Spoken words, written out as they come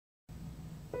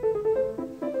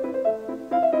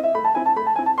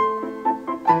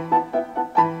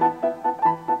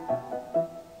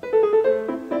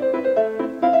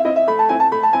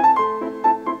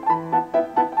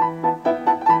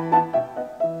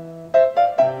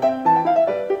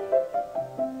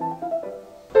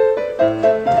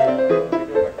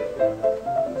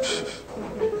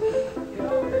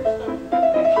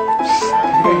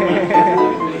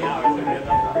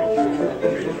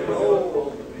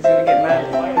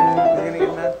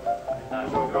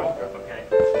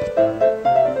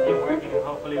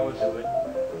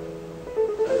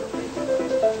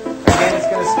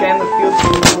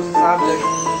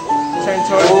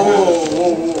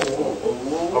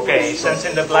Okay,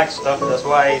 sensing the black stuff, that's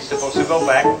why it's supposed to go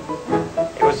back.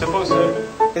 It was supposed to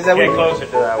get closer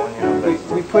to that one, you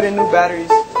know. We put in new batteries,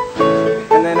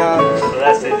 and then so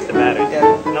that's it, it's the battery. Yeah.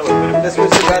 No, let's switch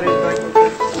the batteries back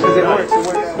because it works. It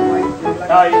works.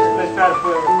 No, let's try to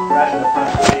put it right in the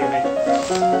front.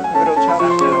 Little chop.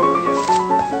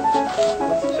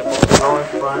 Supposed to go in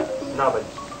front. No, but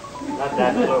not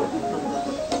that close.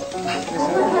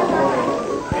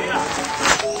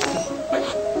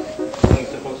 You're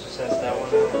supposed to sense that one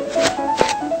out.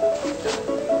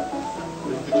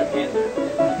 Put your hand there.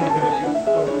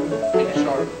 Take it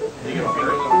sharp. You get a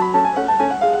finger.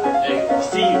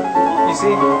 You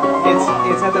see,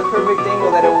 it's at the perfect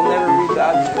angle that it will never reach the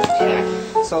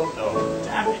object. So you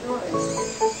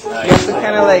have to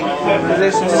kind of like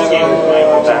position it.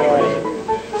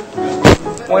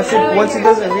 Once it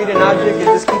doesn't read an object, it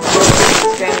just keeps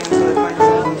scanning until it finds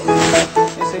something.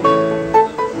 You see,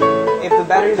 if the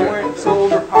batteries weren't so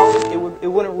overpowered, it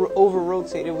wouldn't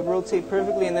over-rotate. It would rotate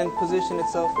perfectly and then position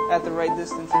itself at the right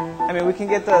distance. I mean, we can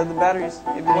get the batteries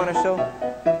if you want to show,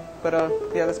 but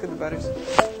yeah, let's get the batteries.